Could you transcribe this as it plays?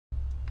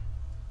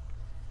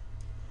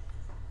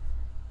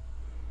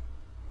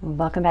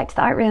Welcome back to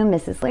the Art Room.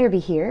 Mrs. Larrabee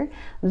here.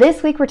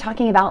 This week we're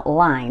talking about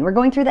line. We're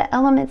going through the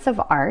elements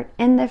of art,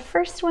 and the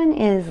first one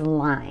is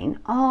line.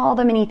 All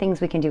the many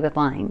things we can do with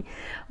line.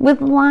 With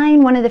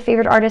line, one of the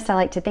favorite artists I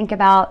like to think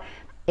about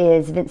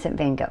is Vincent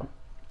van Gogh.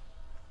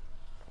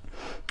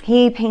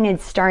 He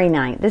painted Starry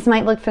Night. This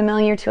might look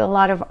familiar to a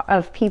lot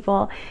of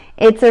people.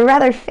 It's a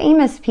rather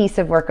famous piece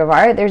of work of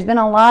art. There's been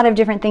a lot of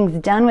different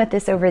things done with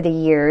this over the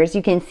years.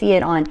 You can see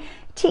it on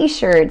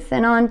t-shirts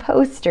and on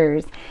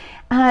posters.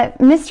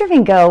 Mr.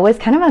 Van Gogh was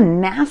kind of a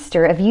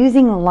master of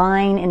using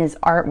line in his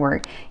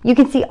artwork. You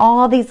can see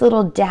all these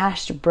little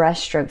dashed brush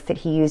strokes that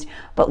he used,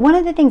 but one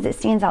of the things that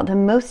stands out the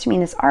most to me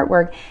in his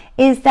artwork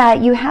is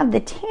that you have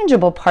the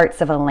tangible parts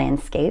of a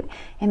landscape.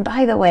 And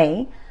by the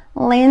way,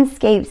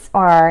 landscapes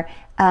are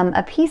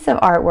a piece of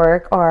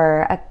artwork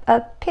or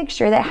a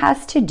picture that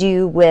has to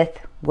do with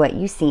what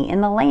you see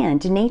in the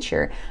land,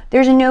 nature.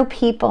 There's no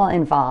people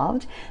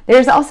involved.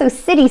 There's also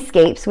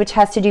cityscapes, which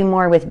has to do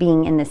more with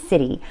being in the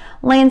city.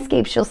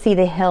 Landscapes, you'll see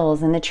the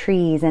hills and the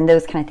trees and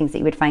those kind of things that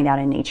you would find out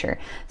in nature.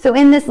 So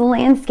in this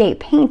landscape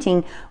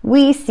painting,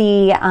 we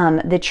see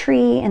the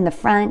tree in the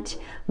front,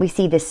 we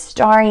see the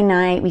starry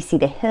night, we see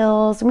the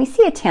hills, and we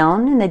see a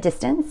town in the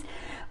distance.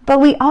 But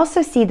we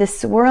also see the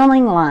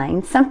swirling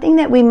line, something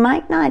that we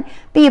might not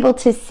be able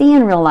to see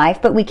in real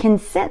life, but we can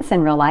sense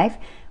in real life,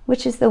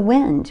 which is the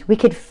wind. We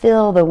could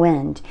feel the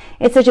wind.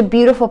 It's such a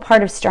beautiful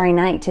part of Starry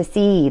Night to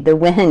see the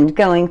wind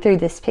going through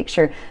this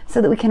picture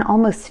so that we can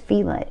almost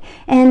feel it.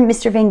 And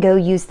Mr. Van Gogh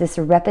used this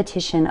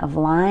repetition of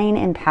line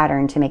and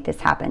pattern to make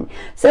this happen.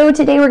 So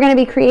today we're going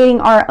to be creating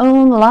our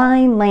own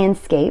line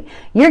landscape.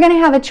 You're going to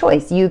have a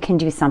choice. You can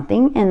do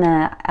something in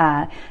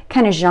the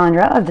kind of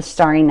genre of the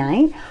Starry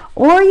Night,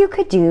 or you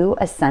could do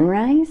a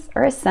sunrise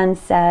or a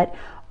sunset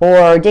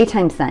or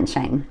daytime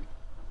sunshine.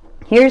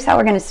 Here's how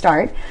we're going to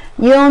start.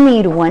 You'll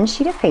need one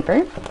sheet of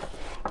paper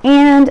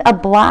and a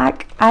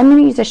black, I'm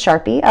going to use a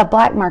Sharpie. A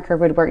black marker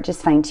would work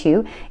just fine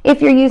too.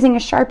 If you're using a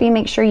Sharpie,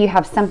 make sure you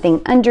have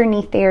something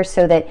underneath there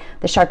so that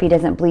the Sharpie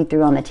doesn't bleed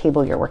through on the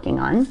table you're working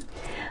on.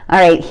 All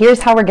right, here's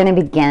how we're going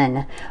to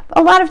begin.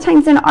 A lot of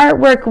times in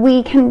artwork,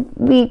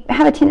 we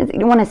have a tendency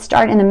to want to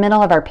start in the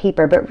middle of our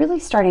paper, but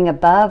really starting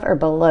above or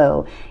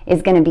below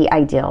is going to be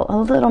ideal, a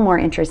little more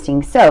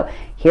interesting. So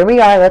here we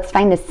are, let's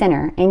find the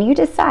center, and you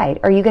decide,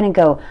 are you going to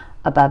go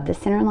above the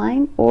center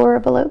line or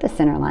below the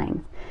center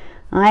line?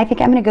 I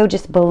think I'm going to go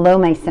just below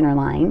my center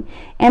line.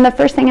 And the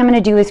first thing I'm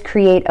going to do is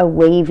create a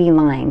wavy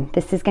line.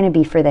 This is going to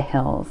be for the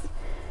hills.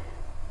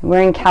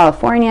 We're in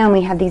California and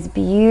we have these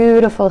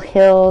beautiful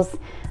hills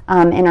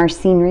in our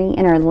scenery,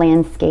 in our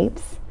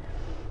landscapes.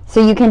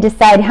 So you can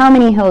decide how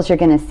many hills you're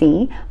going to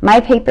see. My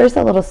paper is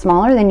a little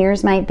smaller than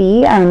yours might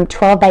be.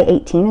 12 by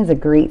 18 is a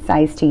great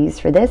size to use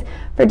for this.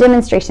 For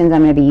demonstrations,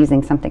 I'm going to be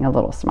using something a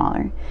little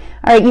smaller.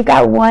 All right, you've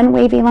got one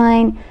wavy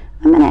line.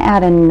 I'm going to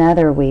add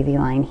another wavy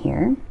line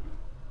here.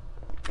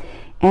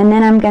 And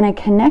then I'm going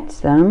to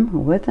connect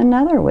them with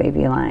another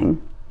wavy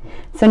line.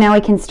 So now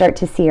we can start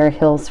to see our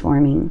hills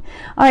forming.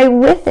 All right,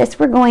 with this,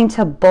 we're going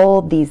to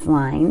bold these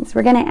lines.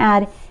 We're going to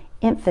add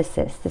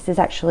emphasis. This is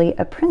actually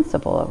a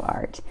principle of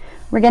art.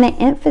 We're going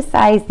to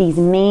emphasize these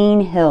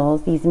main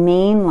hills, these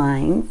main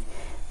lines.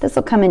 This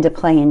will come into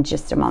play in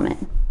just a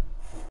moment.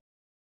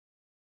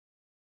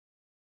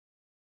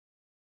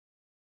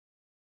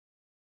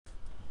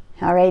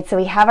 All right, so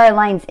we have our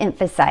lines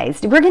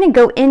emphasized. We're going to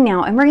go in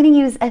now and we're going to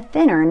use a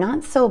thinner,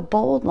 not so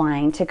bold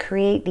line to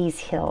create these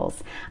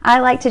hills.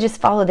 I like to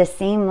just follow the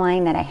same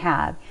line that I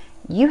have.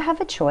 You have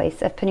a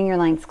choice of putting your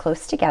lines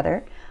close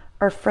together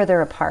or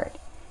further apart.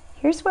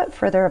 Here's what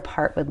further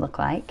apart would look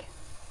like.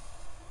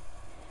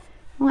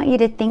 I want you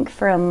to think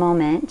for a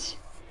moment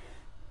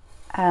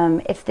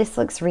if this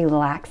looks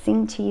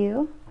relaxing to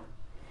you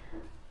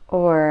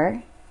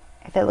or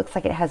if it looks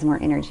like it has more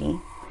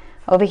energy.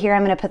 Over here,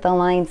 I'm going to put the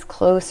lines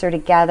closer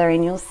together,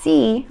 and you'll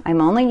see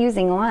I'm only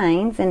using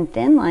lines and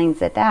thin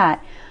lines at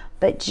that,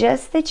 but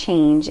just the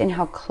change in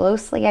how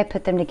closely I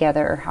put them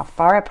together or how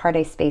far apart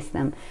I space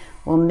them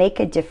will make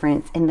a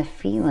difference in the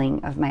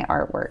feeling of my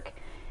artwork.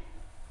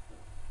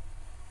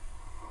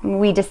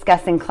 We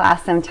discuss in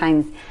class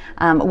sometimes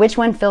which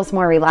one feels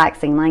more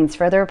relaxing, lines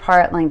further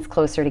apart, lines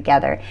closer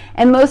together.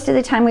 And most of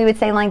the time we would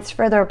say lines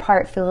further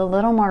apart feel a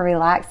little more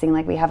relaxing,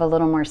 like we have a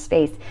little more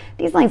space.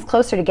 These lines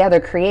closer together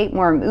create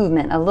more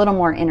movement, a little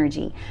more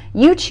energy.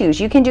 You choose.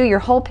 You can do your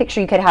whole picture.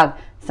 You could have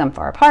some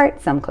far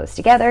apart, some close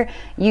together.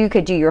 You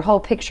could do your whole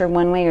picture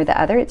one way or the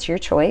other. It's your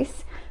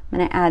choice. I'm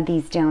going to add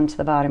these down to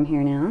the bottom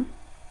here now.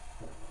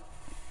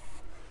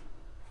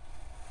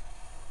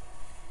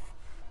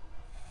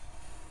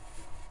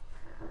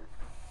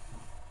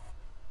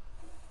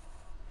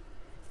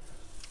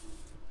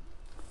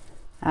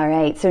 All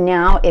right, so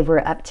now if we're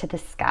up to the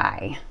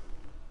sky.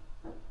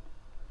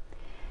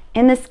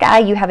 In the sky,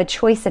 you have a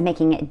choice of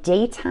making it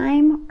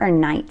daytime or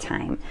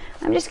nighttime.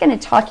 I'm just going to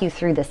talk you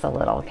through this a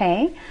little,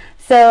 okay?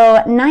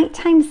 So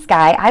nighttime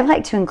sky, I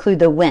like to include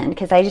the wind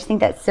because I just think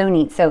that's so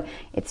neat. So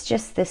it's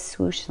just this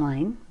swoosh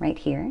line right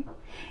here.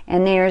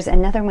 And there's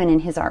another one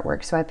in his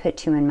artwork, so I put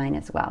two in mine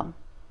as well.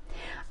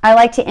 I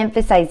like to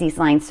emphasize these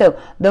lines. So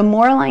the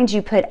more lines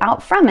you put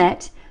out from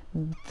it,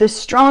 the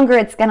stronger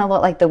it's going to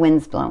look like the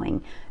wind's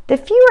blowing. The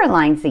fewer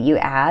lines that you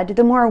add,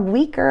 the more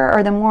weaker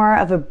or the more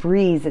of a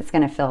breeze it's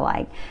going to feel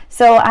like.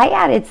 So I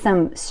added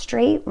some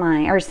straight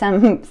line or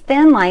some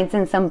thin lines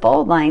and some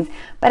bold lines,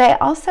 but I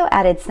also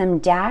added some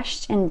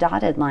dashed and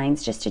dotted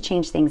lines just to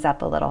change things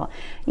up a little.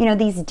 You know,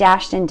 these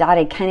dashed and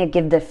dotted kind of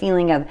give the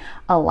feeling of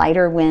a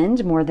lighter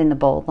wind more than the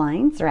bold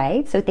lines,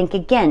 right? So think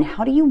again,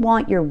 how do you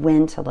want your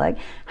wind to look?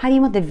 How do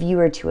you want the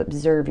viewer to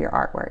observe your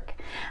artwork?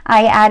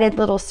 I added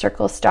little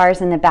circle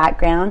stars in the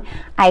background.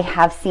 I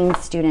have seen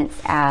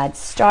students add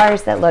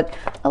stars that look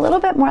a little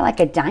bit more like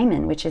a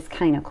diamond, which is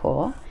kind of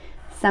cool.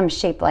 Some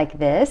shape like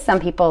this. Some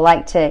people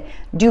like to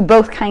do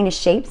both kind of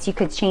shapes. You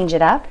could change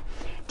it up.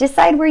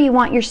 Decide where you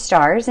want your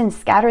stars and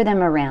scatter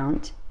them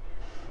around.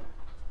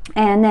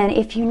 And then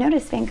if you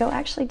notice, Van Gogh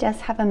actually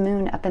does have a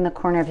moon up in the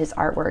corner of his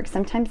artwork.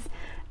 Sometimes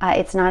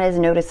it's not as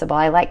noticeable.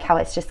 I like how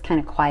it's just kind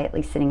of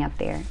quietly sitting up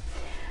there.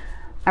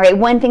 All right,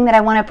 one thing that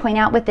I want to point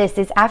out with this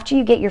is after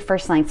you get your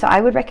first line, so I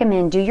would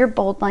recommend do your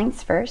bold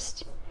lines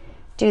first,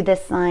 do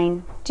this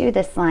line,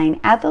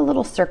 add the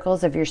little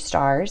circles of your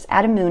stars,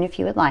 add a moon if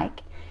you would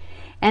like,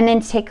 and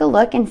then take a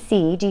look and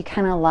see, do you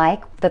kind of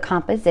like the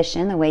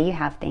composition, the way you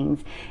have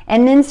things,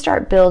 and then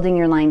start building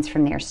your lines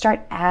from there.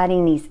 Start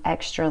adding these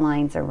extra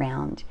lines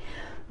around.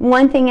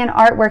 One thing in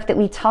artwork that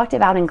we talked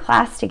about in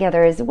class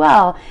together as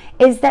well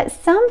is that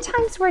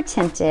sometimes we're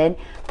tempted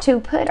to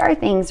put our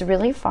things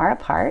really far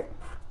apart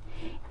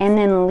and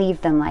then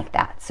leave them like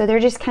that. So they're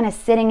just kind of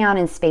sitting out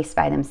in space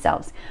by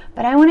themselves.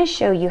 But I want to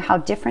show you how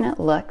different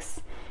it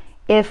looks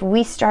if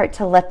we start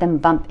to let them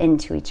bump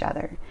into each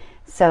other.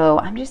 So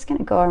I'm just going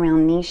to go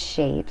around these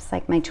shapes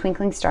like my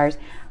twinkling stars.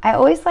 I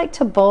always like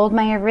to bold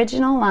my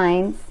original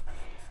lines.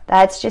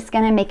 That's just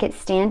going to make it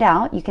stand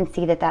out. You can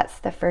see that that's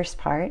the first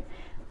part.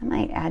 I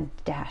might add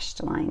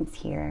dashed lines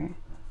here.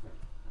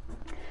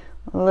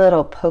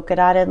 Little polka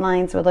dotted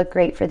lines would look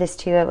great for this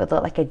too. It would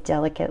look like a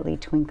delicately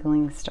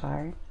twinkling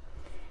star.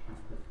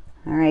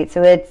 All right,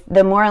 so it's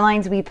the more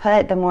lines we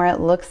put, the more it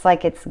looks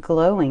like it's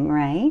glowing,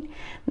 right?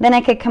 Then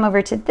I could come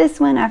over to this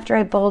one after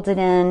I bolded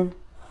in,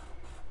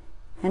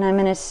 and I'm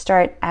going to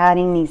start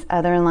adding these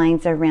other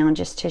lines around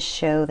just to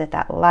show that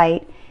that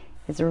light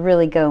is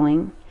really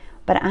going.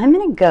 But I'm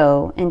going to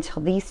go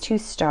until these two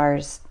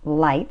stars'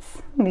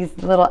 lights, these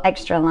little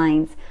extra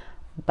lines,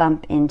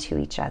 bump into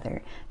each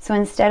other. So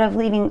instead of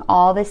leaving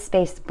all this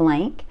space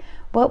blank,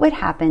 what would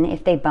happen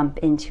if they bump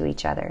into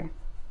each other?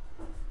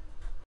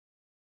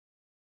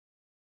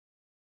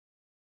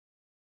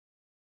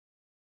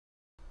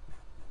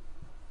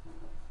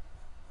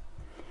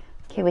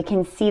 Okay, we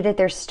can see that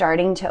they're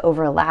starting to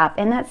overlap,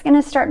 and that's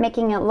going to start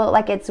making it look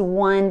like it's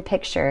one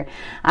picture.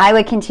 I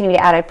would continue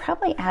to add. I'd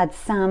probably add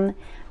some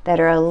that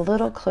are a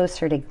little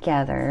closer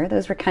together.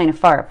 Those were kind of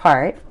far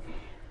apart.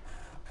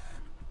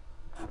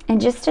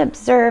 And just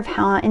observe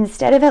how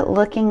instead of it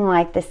looking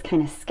like this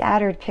kind of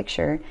scattered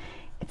picture,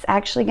 it's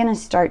actually going to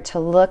start to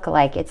look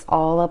like it's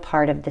all a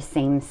part of the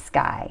same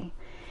sky.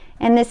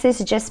 And this is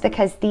just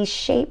because these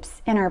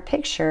shapes in our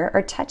picture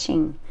are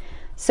touching.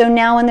 So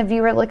now when the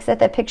viewer looks at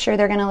the picture,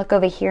 they're going to look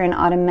over here and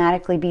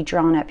automatically be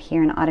drawn up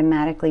here and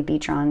automatically be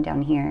drawn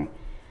down here.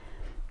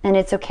 And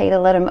it's okay to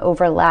let them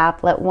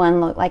overlap. Let one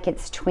look like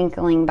it's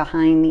twinkling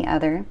behind the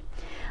other.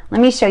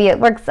 Let me show you. It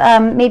works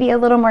maybe a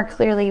little more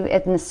clearly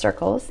in the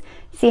circles.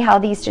 See how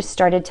these just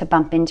started to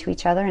bump into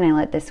each other, and I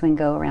let this one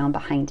go around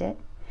behind it.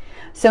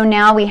 So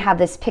now we have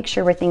this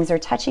picture where things are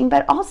touching,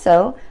 but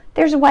also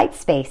there's white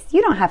space.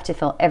 You don't have to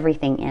fill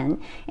everything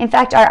in. In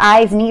fact, our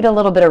eyes need a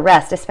little bit of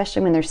rest,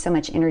 especially when there's so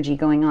much energy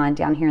going on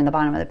down here in the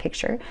bottom of the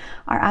picture.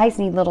 Our eyes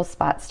need little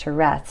spots to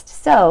rest.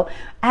 So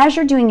as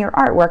you're doing your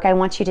artwork, I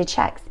want you to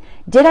check.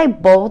 Did I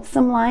bold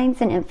some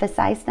lines and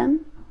emphasize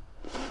them?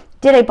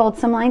 Did I bold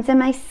some lines in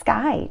my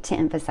sky to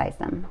emphasize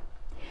them?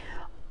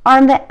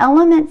 Are the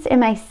elements in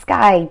my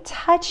sky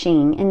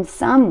touching in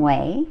some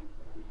way?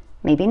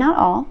 Maybe not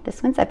all.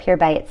 This one's up here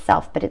by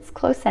itself, but it's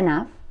close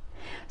enough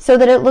so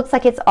that it looks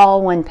like it's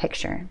all one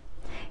picture.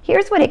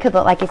 Here's what it could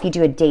look like if you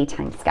do a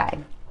daytime sky.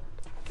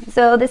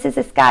 So this is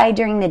a sky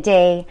during the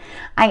day.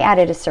 I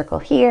added a circle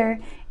here,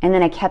 and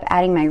then I kept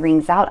adding my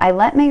rings out. I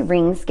let my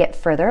rings get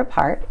further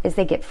apart as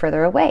they get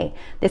further away.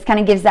 This kind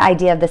of gives the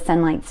idea of the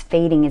sunlight's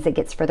fading as it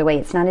gets further away.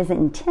 It's not as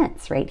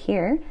intense right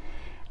here.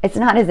 It's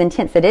not as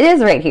intense as it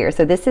is right here.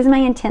 So this is my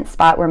intense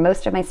spot where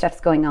most of my stuff's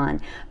going on.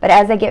 But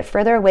as I get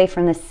further away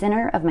from the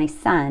center of my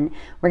sun,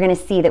 we're going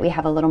to see that we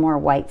have a little more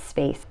white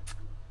space.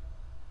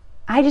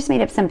 I just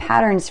made up some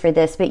patterns for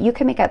this, but you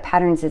can make up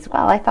patterns as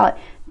well. I thought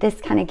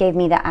this kind of gave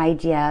me the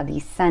idea of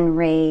these sun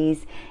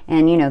rays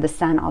and, you know, the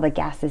sun, all the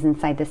gases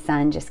inside the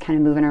sun just kind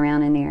of moving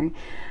around in there.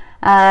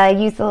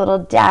 Use the little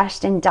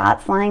dashed and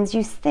dots lines.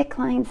 Use thick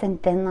lines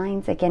and thin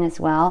lines again as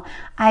well.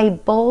 I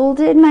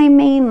bolded my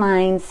main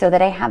lines so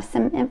that I have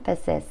some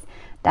emphasis.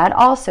 That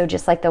also,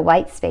 just like the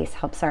white space,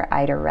 helps our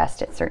eye to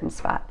rest at certain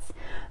spots.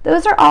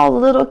 Those are all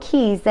little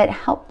keys that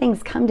help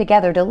things come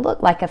together to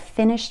look like a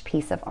finished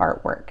piece of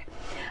artwork.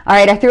 All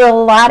right, I threw a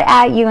lot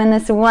at you in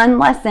this one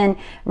lesson.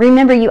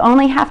 Remember, you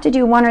only have to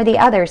do one or the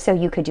other. So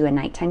you could do a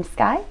nighttime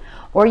sky,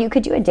 or you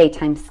could do a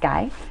daytime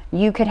sky.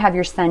 You could have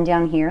your sun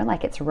down here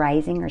like it's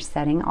rising or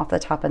setting off the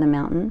top of the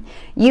mountain.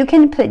 You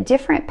can put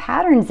different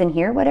patterns in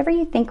here, whatever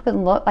you think would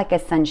look like a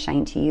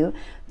sunshine to you.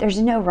 There's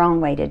no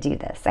wrong way to do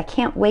this. I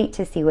can't wait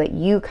to see what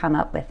you come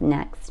up with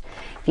next.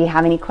 If you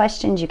have any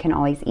questions, you can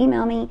always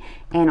email me,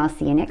 and I'll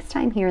see you next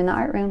time here in the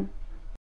art room.